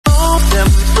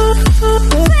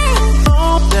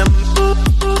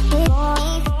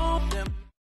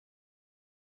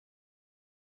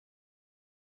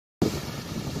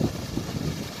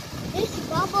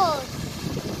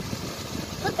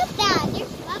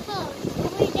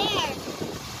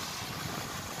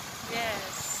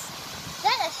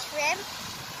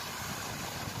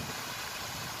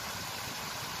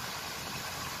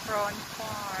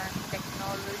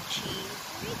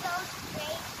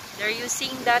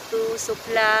that to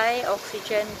supply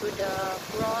oxygen to the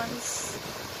prawns.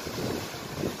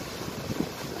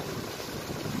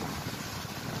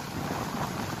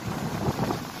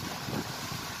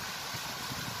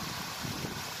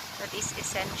 That is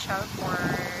essential for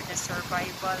the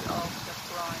survival of the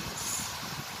prawns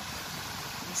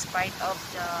in spite of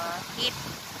the heat.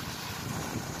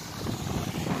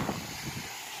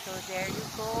 So there you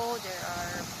go, there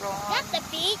are prawns. That's the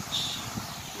beach?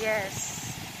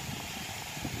 Yes.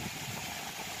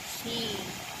 Sea.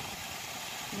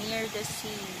 Near the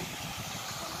sea.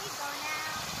 Can we go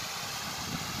now?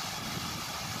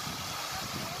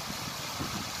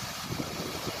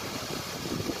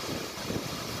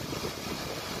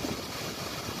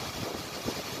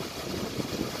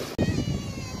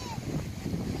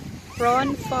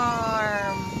 Prawn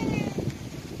farm.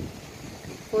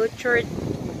 Cultured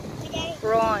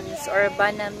prawns or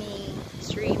Banami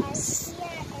shrimps.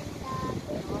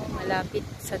 Malapit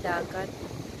sa dagat.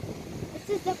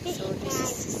 This is the fish So this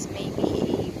pond. is maybe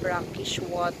a brackish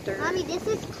water. Mommy, this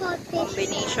is called fish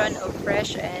Combination of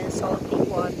fresh and salty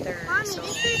water. Mommy, So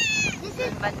this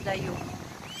is banda yung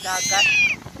dagat.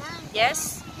 Mom,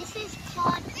 Yes, this is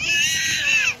called fish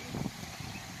pond.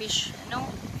 fish, no?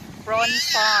 Prawn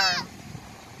farm.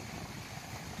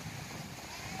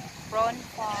 Prawn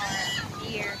farm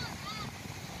here.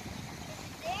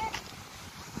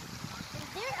 Is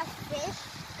there a fish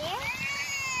there?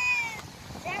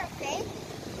 Is there a fish?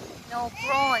 No,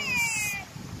 prawns.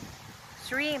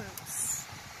 Shrimps.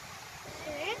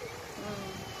 Shrimp?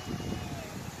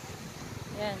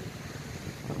 Yan.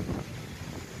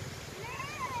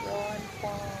 Prawn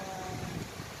farm.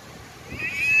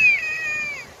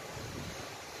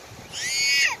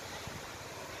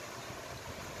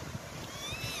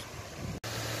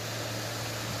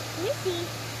 Let me see.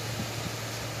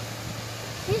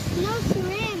 There's no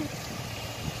shrimp.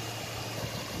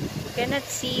 You cannot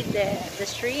see the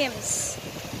shrimps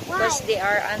Why? because they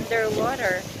are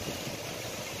underwater.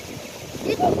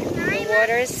 Do they The climb up?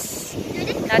 water's Do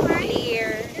they not climb?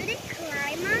 clear. Do they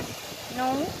climb up?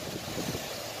 No,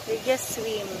 they just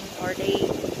swim or they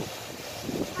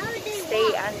How do they stay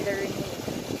walk? underneath.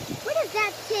 What is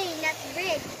that thing? That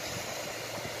bridge?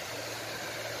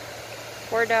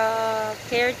 For the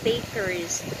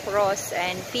caretakers to cross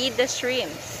and feed the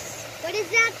shrimps. What is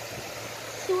that?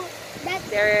 So that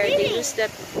They spinning? use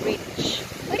that bridge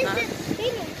What is huh? that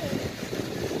spinning thing?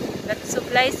 that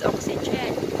supplies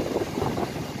oxygen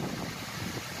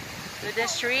to the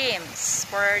shrimps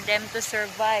for them to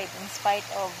survive in spite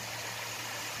of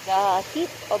the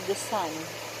heat of the sun.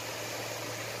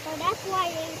 So that's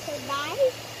why they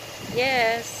survive?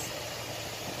 Yes.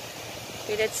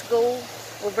 Okay, let's go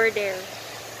over there.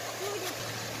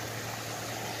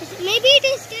 Maybe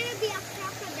there's gonna be a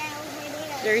crocodile over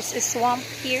there. There's a swamp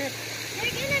here.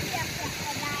 There's gonna be a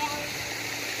crocodile.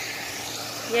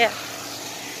 Yeah.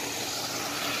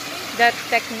 That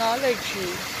technology.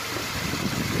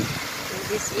 So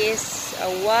this is a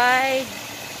wide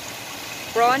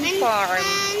prawn farm.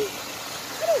 And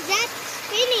what is that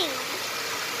spinning?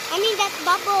 I mean that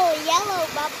bubble, yellow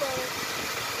bubble.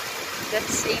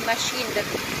 That's a machine that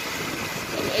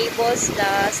enables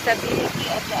the stability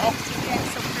of the oxygen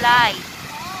supply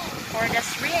for the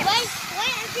shrimps. Why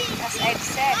is it? As I've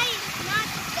said. Why is not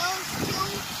those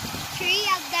three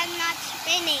of them not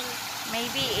spinning?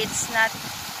 Maybe it's not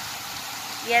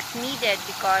yet needed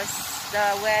because the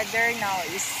weather now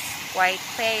is quite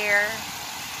fair,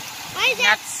 Why is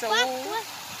not that? so What?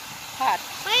 hot.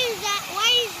 Why is that? Why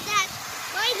is that?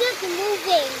 Why is it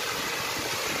moving?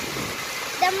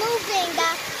 The moving,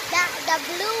 the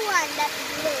blue one, that's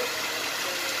blue.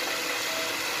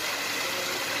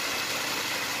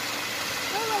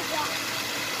 What was that?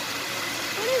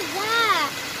 What is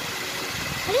that?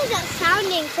 What is that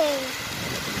sounding thing?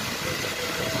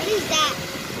 What is that?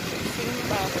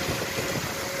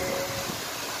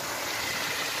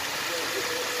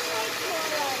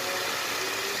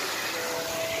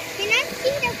 Can I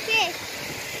see the fish?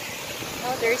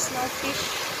 No, there's no fish.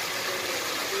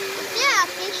 Is there a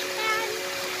fish pan?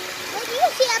 Where do you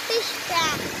see a fish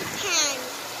pan?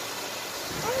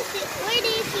 Where do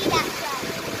you see that from?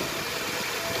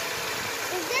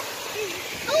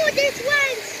 Oh, there's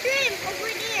one shrimp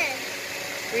over there.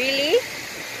 Really?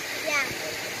 Yeah.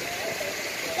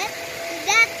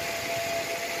 That.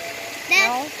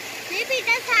 No? Maybe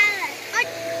that's how.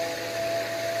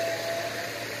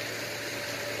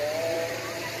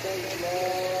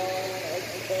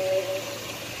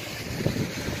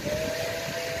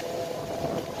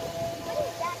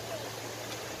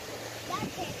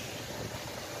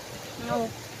 No.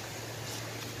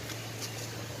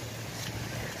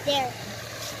 There.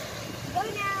 Go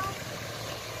now.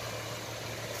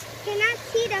 cannot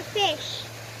see the fish.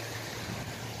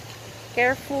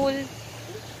 Careful. I'm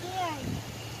scared.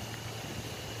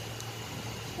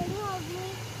 Can you help me?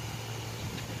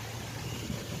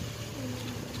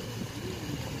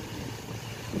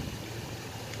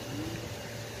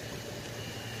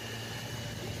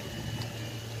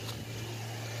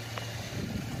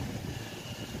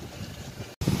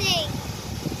 Thing.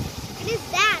 What is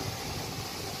that?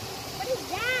 What is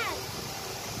that?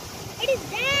 What is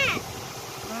that?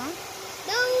 Huh?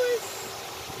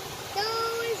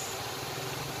 Those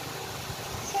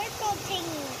circle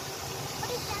thingy. What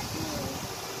does that mean?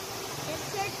 The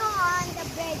circle on the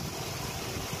bridge.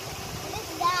 What is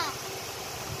that?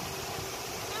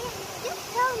 Just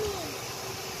tell me.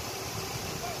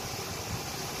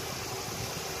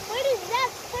 What is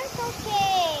that circle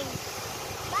thing?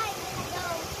 Bye, I'm gonna go.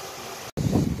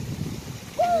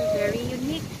 Very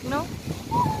unique, no?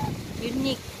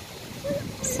 Unique.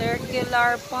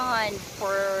 Circular pond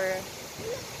for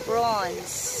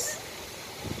prawns.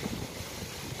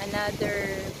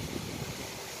 Another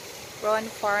prawn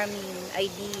farming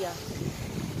idea.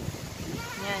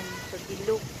 Yan,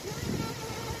 pag-look.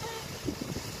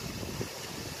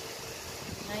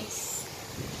 Nice.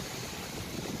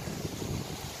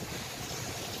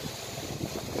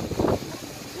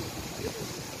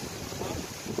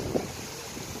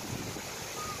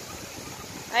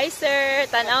 Hi sir,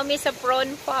 tanaw mi sa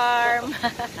prawn farm.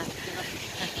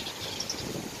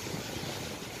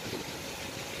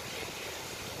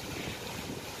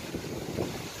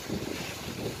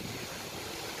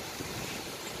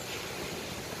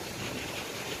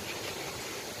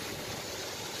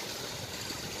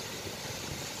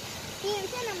 Yan,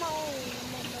 sana mau.